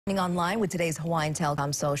Online with today's Hawaiian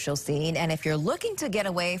Telecom social scene. And if you're looking to get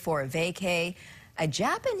away for a vacay, a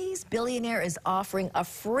Japanese billionaire is offering a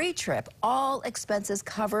free trip, all expenses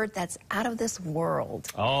covered, that's out of this world.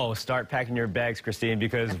 Oh, start packing your bags, Christine,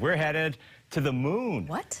 because we're headed to the moon.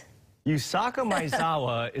 What? Yusaka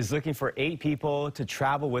Maezawa is looking for 8 people to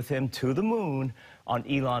travel with him to the moon on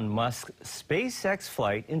Elon Musk's SpaceX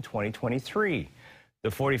flight in 2023. The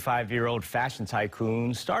 45-year-old fashion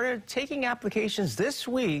tycoon started taking applications this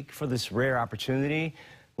week for this rare opportunity,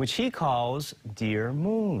 which he calls Dear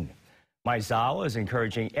Moon. Maezawa is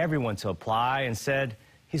encouraging everyone to apply and said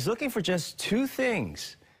he's looking for just 2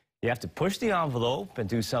 things. You have to push the envelope and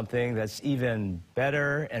do something that's even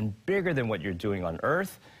better and bigger than what you're doing on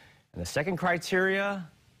Earth. And the second criteria,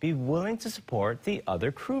 be willing to support the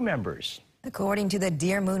other crew members. According to the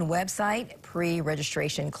Dear Moon website,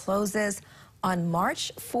 pre-registration closes on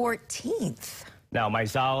March 14th. Now,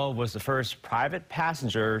 Maezawa was the first private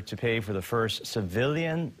passenger to pay for the first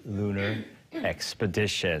civilian lunar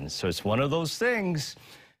expedition. So it's one of those things,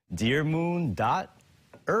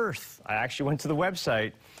 dearmoon.earth. I actually went to the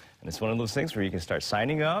website, and it's one of those things where you can start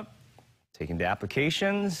signing up, taking the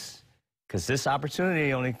applications, because this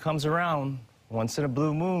opportunity only comes around once in a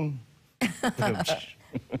blue moon.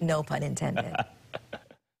 No pun intended.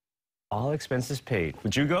 All expenses paid.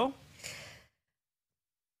 Would you go?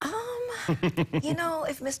 You know,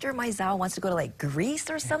 if Mr. Maezawa wants to go to like Greece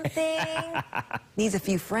or something, needs a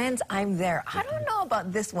few friends, I'm there. I don't know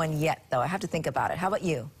about this one yet, though. I have to think about it. How about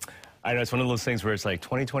you? I know it's one of those things where it's like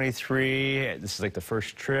 2023. This is like the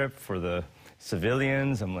first trip for the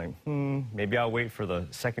civilians. I'm like, maybe I'll wait for the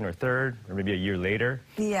second or third, or maybe a year later.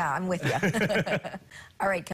 Yeah, I'm with you. All right.